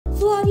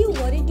So are you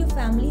worried your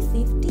family's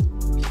safety?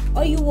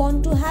 Or you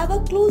want to have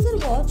a closer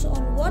watch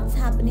on what's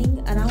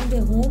happening around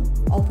your home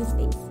office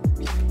space?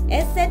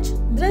 As such,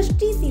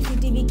 Drushti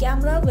CCTV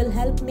camera will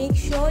help make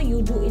sure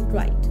you do it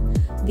right.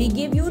 We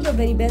give you the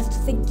very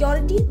best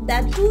security,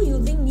 that too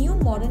using new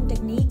modern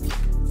techniques,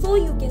 so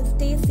you can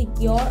stay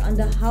secure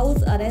under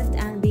house arrest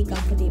and be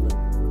comfortable.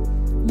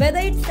 Whether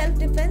it's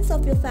self-defense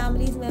of your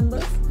family's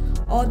members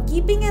or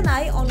keeping an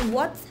eye on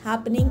what's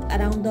happening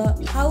around the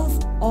house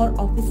or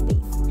office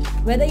space.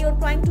 Whether you're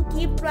trying to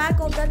keep track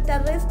of the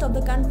terrorists of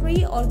the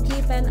country or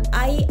keep an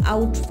eye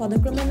out for the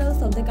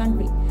criminals of the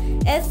country.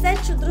 As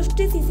such,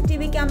 Drushti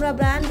CCTV camera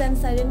brand then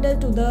surrender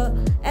to the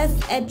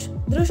SH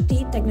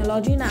Drushti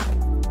technology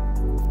now.